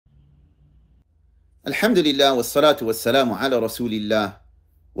Alhamdulillah wa salatu wa salamu ala Rasulillah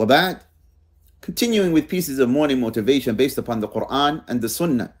wa ba'd. Continuing with pieces of morning motivation based upon the Quran and the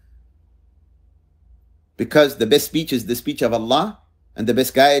Sunnah. Because the best speech is the speech of Allah and the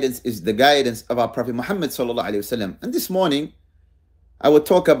best guidance is the guidance of our Prophet Muhammad sallallahu alaihi wasallam. And this morning I will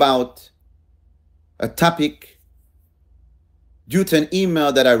talk about a topic due to an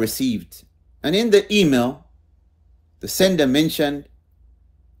email that I received. And in the email, the sender mentioned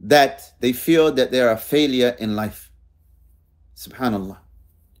that they feel that they are a failure in life. Subhanallah.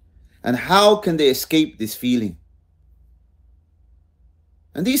 And how can they escape this feeling?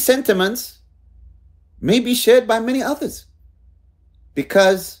 And these sentiments may be shared by many others,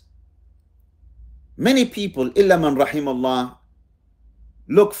 because many people, illa man rahimallah,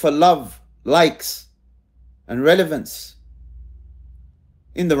 look for love, likes, and relevance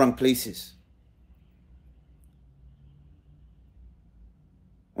in the wrong places.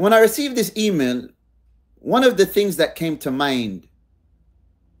 When I received this email, one of the things that came to mind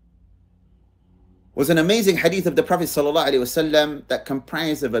was an amazing hadith of the Prophet ﷺ that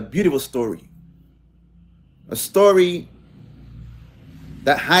comprised of a beautiful story. A story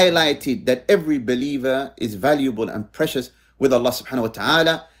that highlighted that every believer is valuable and precious with Allah subhanahu wa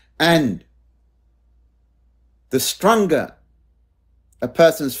ta'ala, and the stronger a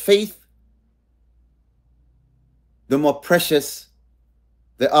person's faith, the more precious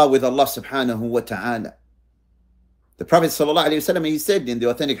they are with Allah subhanahu wa ta'ala. The Prophet sallallahu alayhi wa sallam, he said in the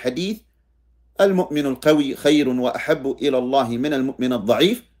authentic hadith, "Al-mu'minu al-qawi khayrun wa ahabbu ila Allahi min al-mu'min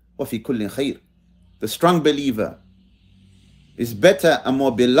al-dha'if wa fi kullin khayr." The strong believer is better and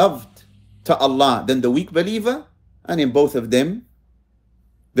more beloved to Allah than the weak believer, and in both of them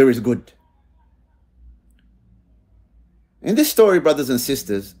there is good. In this story, brothers and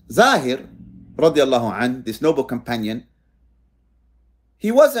sisters, Zahir radiallahu anh, this noble companion,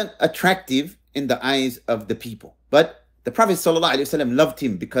 he wasn't attractive in the eyes of the people, but the Prophet ﷺ loved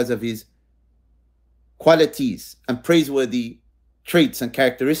him because of his qualities and praiseworthy traits and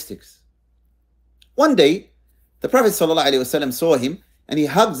characteristics. One day, the Prophet ﷺ saw him and he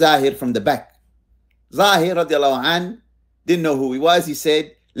hugged Zahir from the back. Zahir radiallahu anh didn't know who he was. He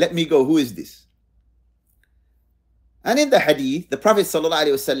said, "Let me go, who is this?" And in the hadith, the Prophet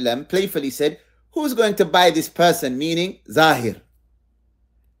ﷺ playfully said, "Who's going to buy this person?" Meaning Zahir.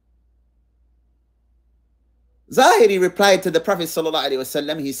 Zahiri replied to the Prophet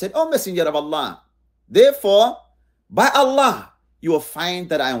ﷺ, he said, "O Messenger of Allah, therefore, by Allah, you will find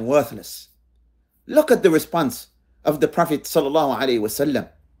that I am worthless." Look at the response of the Prophet ﷺ.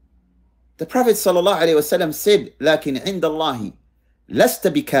 The Prophet ﷺ said, "Lakin inda Allahi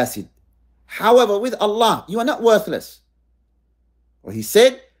lasta bikasid." However, with Allah, you are not worthless. Or he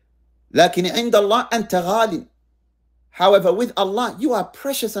said, "Lakin inda Allah anta ghalin." However, with Allah, you are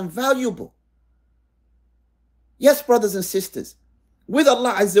precious and valuable. Yes, brothers and sisters, with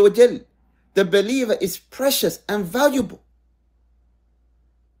Allah Azza wa Jal, the believer is precious and valuable.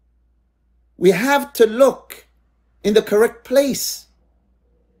 We have to look in the correct place.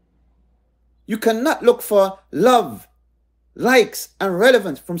 You cannot look for love, likes, and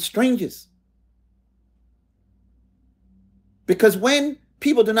relevance from strangers. Because when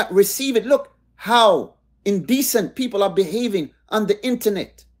people do not receive it, look how indecent people are behaving on the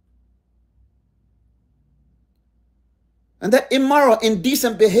internet. And that immoral,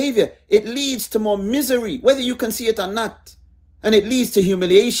 indecent behavior, it leads to more misery, whether you can see it or not. And it leads to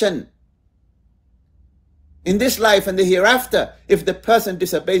humiliation in this life and the hereafter if the person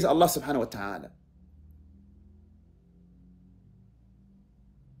disobeys Allah subhanahu wa ta'ala.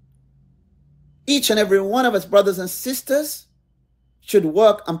 Each and every one of us, brothers and sisters, should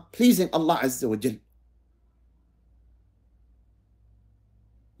work on pleasing Allah Azza wa Jal.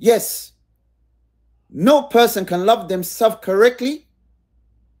 Yes, no person can love themselves correctly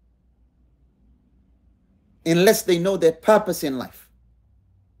unless they know their purpose in life.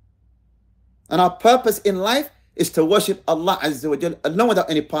 And our purpose in life is to worship Allah Azza wa Jal alone without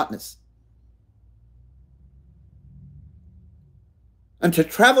any partners. And to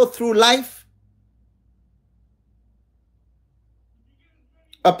travel through life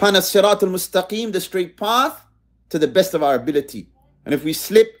upon a sirat al-mustaqim, the straight path, to the best of our ability. And if we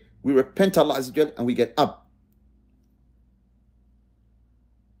slip, we repent to Allah Azza wa Jal and we get up.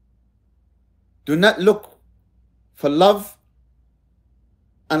 Do not look for love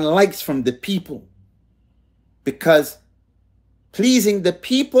and likes from the people, because pleasing the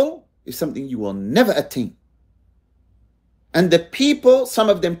people is something you will never attain. And the people, some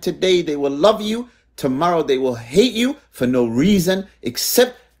of them today, they will love you, tomorrow they will hate you for no reason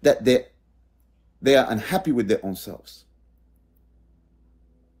except that they are unhappy with their own selves.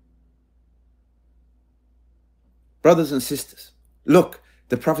 Brothers and sisters, look,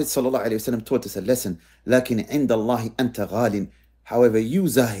 the Prophet ﷺ taught us a lesson. لَكِنْ عِنْدَ اللَّهِ أَنْتَ غَالٍ. However, you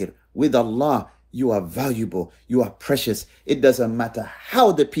Zahir, with Allah, you are valuable, you are precious. It doesn't matter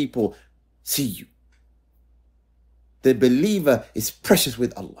how the people see you. The believer is precious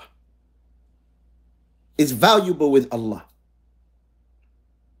with Allah, is valuable with Allah.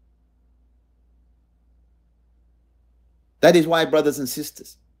 That is why, brothers and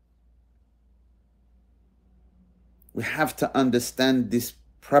sisters, we have to understand this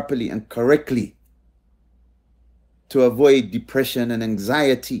properly and correctly to avoid depression and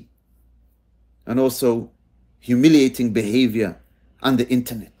anxiety and also humiliating behavior on the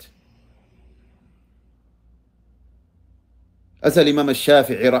internet. As Imam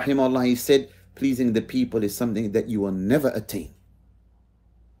al-Shafi'i rahimahullah, he said, pleasing the people is something that you will never attain.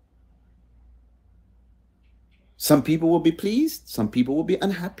 Some people will be pleased, some people will be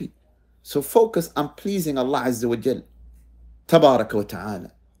unhappy. So focus on pleasing Allah Azza wa Jal, Tabaraka wa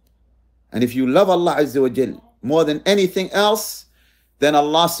Ta'ala. And if you love Allah Azza wa Jal more than anything else, then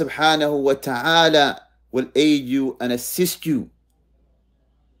Allah Subhanahu wa Ta'ala will aid you and assist you.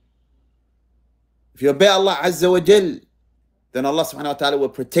 If you obey Allah Azza wa Jal, then Allah Subhanahu wa Ta'ala will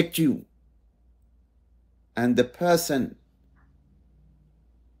protect you. And the person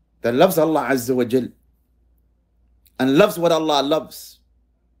that loves Allah Azza wa Jal and loves what Allah loves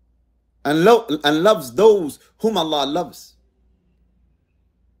and loves those whom Allah loves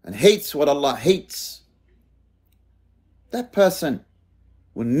and hates what Allah hates, that person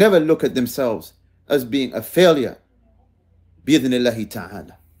will never look at themselves as being a failure, bi-idhnillahi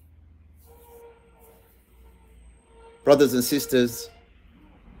ta'ala. Brothers and sisters,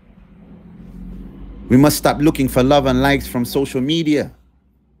 we must stop looking for love and likes from social media.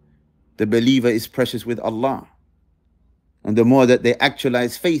 The believer is precious with Allah. And the more that they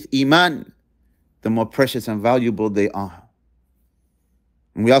actualize faith, iman, the more precious and valuable they are.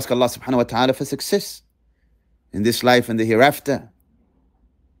 And we ask Allah subhanahu wa ta'ala for success in this life and the hereafter.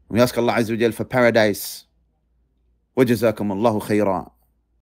 We ask Allah Azza wa Jal for paradise. وَجَزَاكُمُ اللَّهُ خَيْرًا.